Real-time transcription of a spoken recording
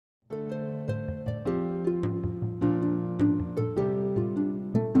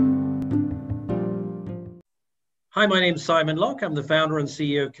Hi, my name's Simon Locke. I'm the founder and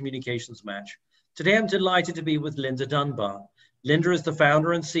CEO of CommunicationsMatch. Today, I'm delighted to be with Linda Dunbar. Linda is the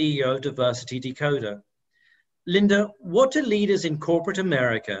founder and CEO of Diversity Decoder. Linda, what do leaders in corporate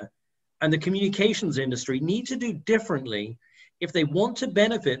America and the communications industry need to do differently if they want to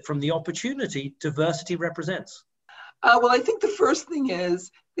benefit from the opportunity diversity represents? Well, I think the first thing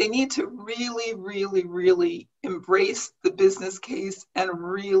is they need to really embrace the business case and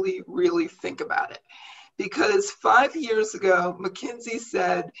really think about it. Because 5 years ago, McKinsey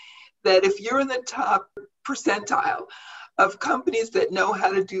said that if you're in the top percentile of companies that know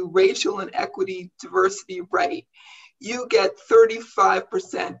how to do racial and equity diversity right, you get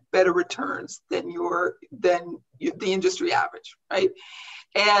 35% better returns than the industry average, right?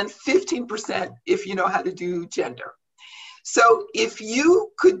 And 15% if you know how to do gender. So if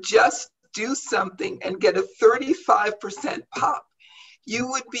you could just do something and get a 35% pop, you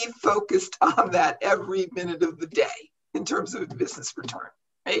would be focused on that every minute of the day in terms of business return,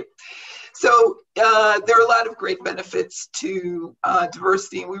 right? So there are a lot of great benefits to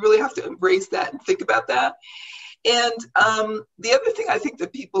diversity, and we really have to embrace that and think about that. And the other thing I think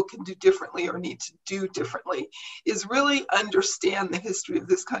that people can do differently or need to do differently is really understand the history of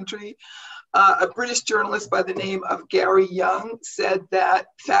this country. A British journalist by the name of Gary Young said that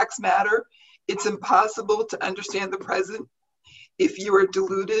facts matter. It's impossible to understand the present if you are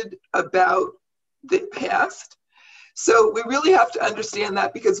deluded about the past. So we really have to understand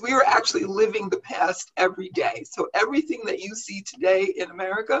that because we are actually living the past every day. So everything that you see today in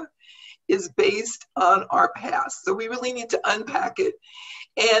America is based on our past. So we really need to unpack it.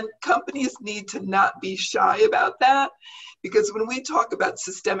 And companies need to not be shy about that, because when we talk about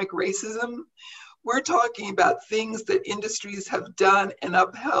systemic racism, we're talking about things that industries have done and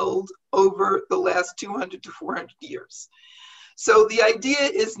upheld over the last 200 to 400 years. So the idea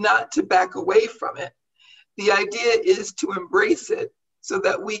is not to back away from it. The idea is to embrace it so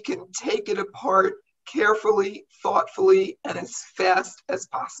that we can take it apart carefully, thoughtfully, and as fast as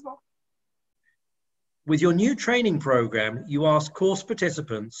possible. With your new training program, you ask course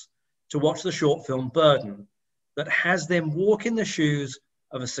participants to watch the short film Burden that has them walk in the shoes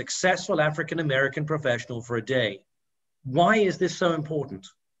of a successful African-American professional for a day. Why is this so important?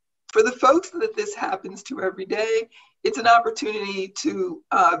 For the folks that this happens to every day, it's an opportunity to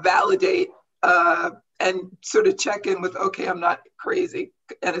validate and sort of check in with, okay, I'm not crazy,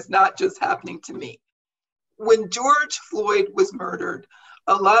 and it's not just happening to me. When George Floyd was murdered,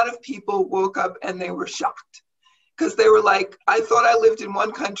 a lot of people woke up and they were shocked because they were like, I thought I lived in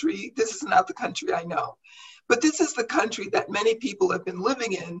one country. This is not the country I know. But this is the country that many people have been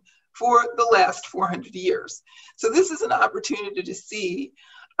living in for the last 400 years. So this is an opportunity to see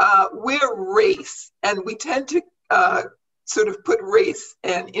where race, and we tend to sort of put race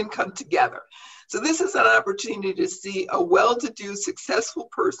and income together. So this is an opportunity to see a well-to-do, successful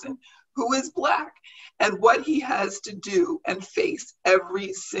person who is Black and what he has to do and face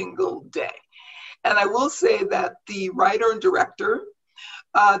every single day. And I will say that the writer and director,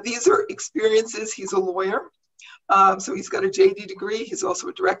 these are experiences. He's a lawyer. So he's got a JD degree. He's also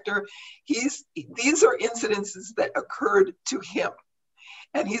a director. These are incidences that occurred to him,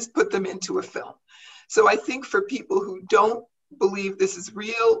 and he's put them into a film. So I think for people who don't believe this is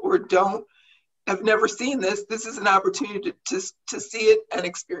real or have never seen this, this is an opportunity to see it and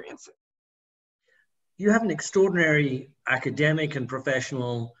experience it. You have an extraordinary academic and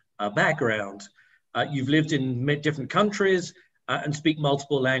professional background. You've lived in different countries and speak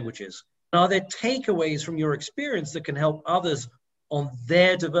multiple languages. Are there takeaways from your experience that can help others on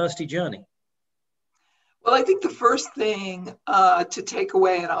their diversity journey? Well, I think the first thing to take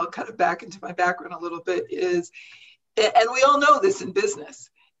away, and I'll kind of back into my background a little bit, is, and we all know this in business,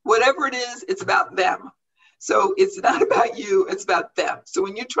 whatever it is, it's about them. So it's not about you, it's about them. So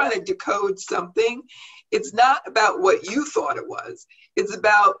when you're trying to decode something, it's not about what you thought it was. It's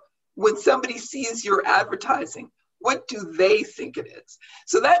about when somebody sees your advertising, what do they think it is?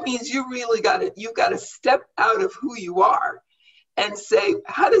 So that means you've got to step out of who you are and say,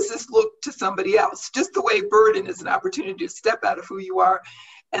 how does this look to somebody else? Just the way Burden is an opportunity to step out of who you are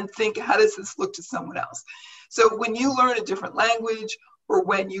and think, how does this look to someone else? So when you learn a different language or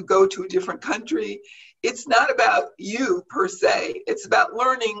when you go to a different country, it's not about you per se. It's about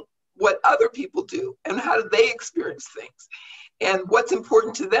learning what other people do and how do they experience things and what's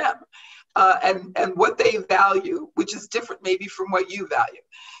important to them. And what they value, which is different maybe from what you value.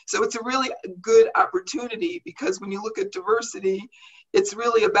 So it's a really good opportunity because when you look at diversity, it's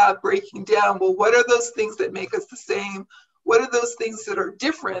really about breaking down, well, what are those things that make us the same? What are those things that are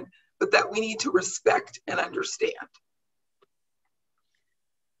different, but that we need to respect and understand?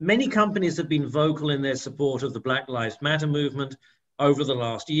 Many companies have been vocal in their support of the Black Lives Matter movement over the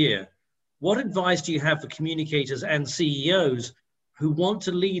last year. What advice do you have for communicators and CEOs who want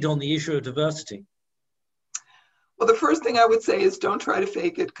to lead on the issue of diversity? Well, the first thing I would say is don't try to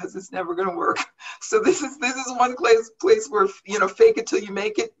fake it, because it's never going to work. So this is one place where, you know, fake it till you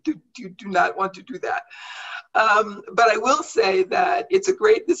make it. You do not want to do that. But I will say that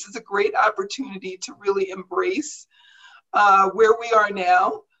this is a great opportunity to really embrace where we are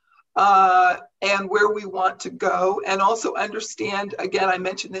now and where we want to go, and also understand, again, I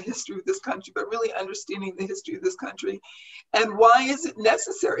mentioned the history of this country, but really understanding the history of this country and why is it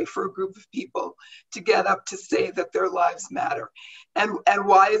necessary for a group of people to get up to say that their lives matter, and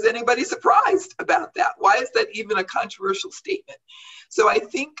why is anybody surprised about that? Why is that even a controversial statement? So I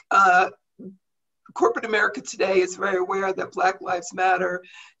think corporate America today is very aware that Black Lives Matter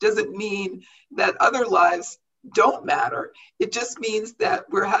doesn't mean that other lives don't matter. It just means that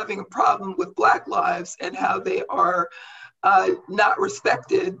we're having a problem with Black lives and how they are not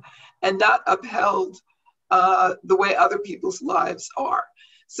respected and not upheld the way other people's lives are.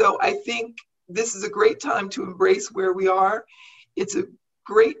 So I think this is a great time to embrace where we are. It's a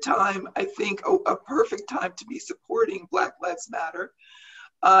great time, I think, a perfect time to be supporting Black Lives Matter.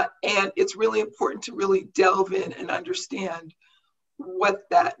 And it's really important to really delve in and understand what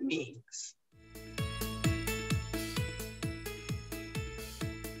that means.